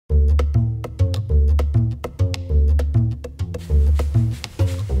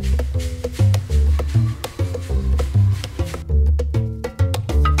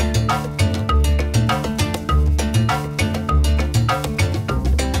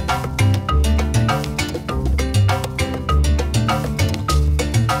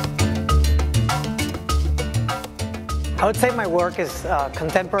would say my work is a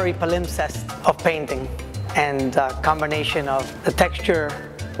contemporary palimpsest of painting and a combination of the texture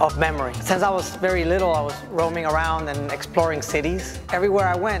of memory. Since I was very little, I was roaming around and exploring cities. Everywhere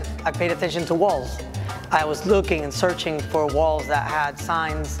I went, I paid attention to walls. I was looking and searching for walls that had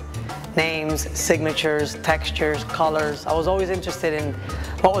signs, names, signatures, textures, colors. I was always interested in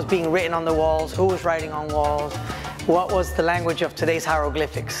what was being written on the walls, who was writing on walls, what was the language of today's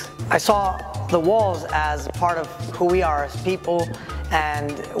hieroglyphics. I saw the walls as part of who we are as people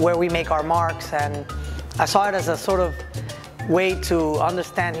and where we make our marks, and I saw it as a sort of way to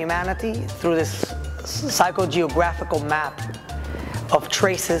understand humanity through this psychogeographical map of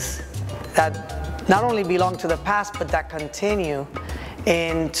traces that not only belong to the past but that continue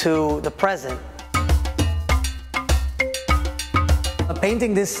into the present. A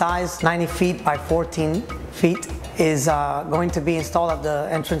painting this size, 90 feet by 14 feet, is going to be installed at the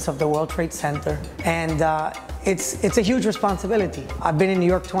entrance of the World Trade Center, and it's a huge responsibility. I've been in New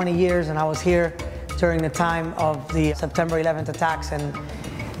York 20 years and I was here during the time of the September 11th attacks, and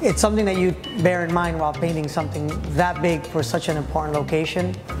it's something that you bear in mind while painting something that big for such an important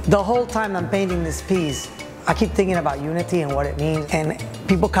location. The whole time I'm painting this piece, I keep thinking about unity and what it means, and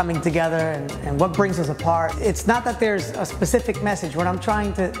people coming together and what brings us apart. It's not that there's a specific message. What I'm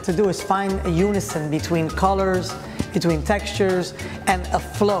trying to do is find a unison between colors, between textures, and a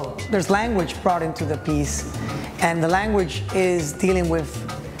flow. There's language brought into the piece, and the language is dealing with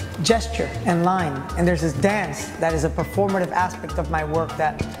gesture and line, and there's this dance that is a performative aspect of my work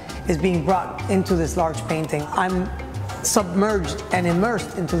that is being brought into this large painting. I'm submerged and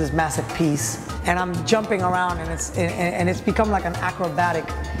immersed into this massive piece, and I'm jumping around, and it's become like an acrobatic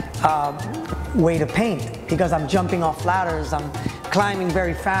way to paint, because I'm jumping off ladders, I'm climbing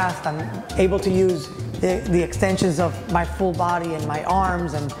very fast, I'm able to use the extensions of my full body and my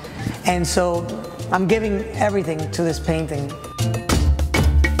arms, and so I'm giving everything to this painting.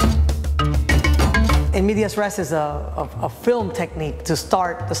 In medias res is a film technique to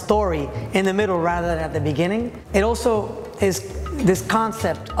start the story in the middle rather than at the beginning. It also is this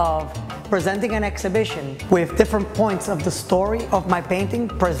concept of presenting an exhibition with different points of the story of my painting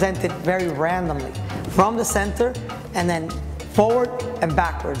presented very randomly from the center and then forward and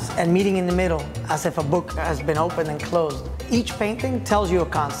backwards and meeting in the middle as if a book has been opened and closed. Each painting tells you a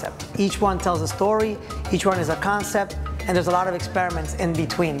concept. Each one tells a story, each one is a concept, and there's a lot of experiments in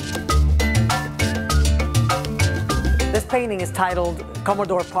between. This painting is titled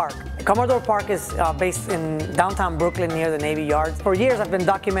Commodore Park. Commodore Park is based in downtown Brooklyn near the Navy Yard. For years I've been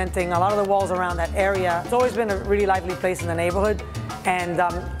documenting a lot of the walls around that area. It's always been a really lively place in the neighborhood, and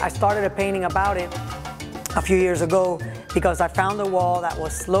I started a painting about it a few years ago because I found a wall that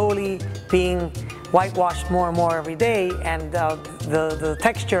was slowly being whitewashed more and more every day, and the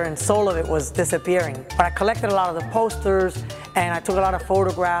texture and soul of it was disappearing. But I collected a lot of the posters and I took a lot of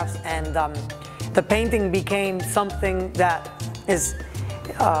photographs, and the painting became something that is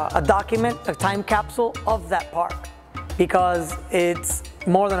a document, a time capsule of that park, because it's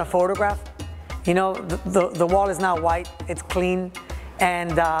more than a photograph. You know, the wall is now white, it's clean,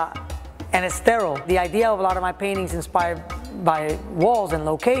 and it's sterile. The idea of a lot of my paintings inspired by walls and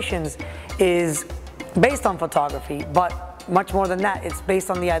locations is based on photography, but much more than that, it's based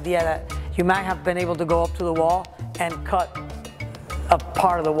on the idea that you might have been able to go up to the wall and cut a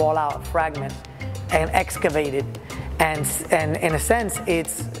part of the wall out, a fragment, and excavate it, and in a sense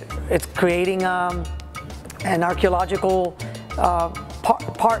it's creating an archaeological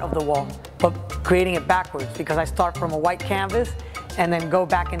part of the wall, but creating it backwards, because I start from a white canvas and then go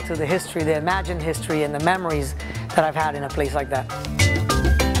back into the history, the imagined history and the memories that I've had in a place like that.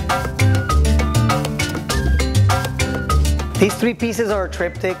 These three pieces are a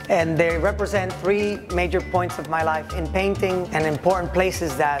triptych, and they represent three major points of my life in painting and important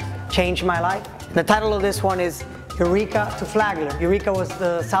places that changed my life. The title of this one is Eureka to Flagler. Eureka was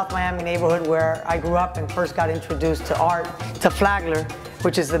the South Miami neighborhood where I grew up and first got introduced to art. To Flagler,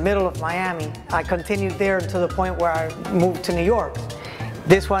 which is the middle of Miami, I continued there to the point where I moved to New York.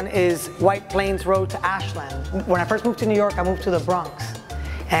 This one is White Plains Road to Ashland. When I first moved to New York, I moved to the Bronx.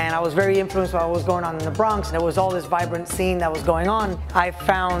 And I was very influenced by what was going on in the Bronx, and there was all this vibrant scene that was going on. I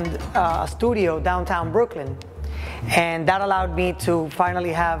found a studio downtown Brooklyn, and that allowed me to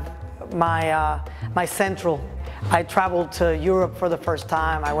finally have my central. I traveled to Europe for the first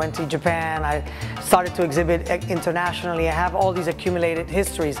time. I went to Japan. I started to exhibit internationally. I have all these accumulated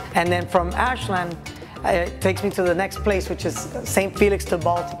histories. And then from Ashland, it takes me to the next place, which is St. Felix to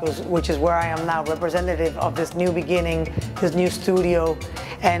Balticus, which is where I am now, representative of this new beginning, this new studio.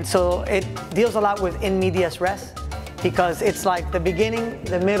 And so it deals a lot with in medias res, because it's like the beginning,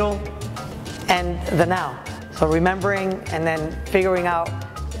 the middle, and the now. So remembering and then figuring out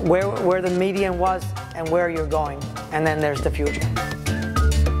where the median was and where you're going, and then there's the future.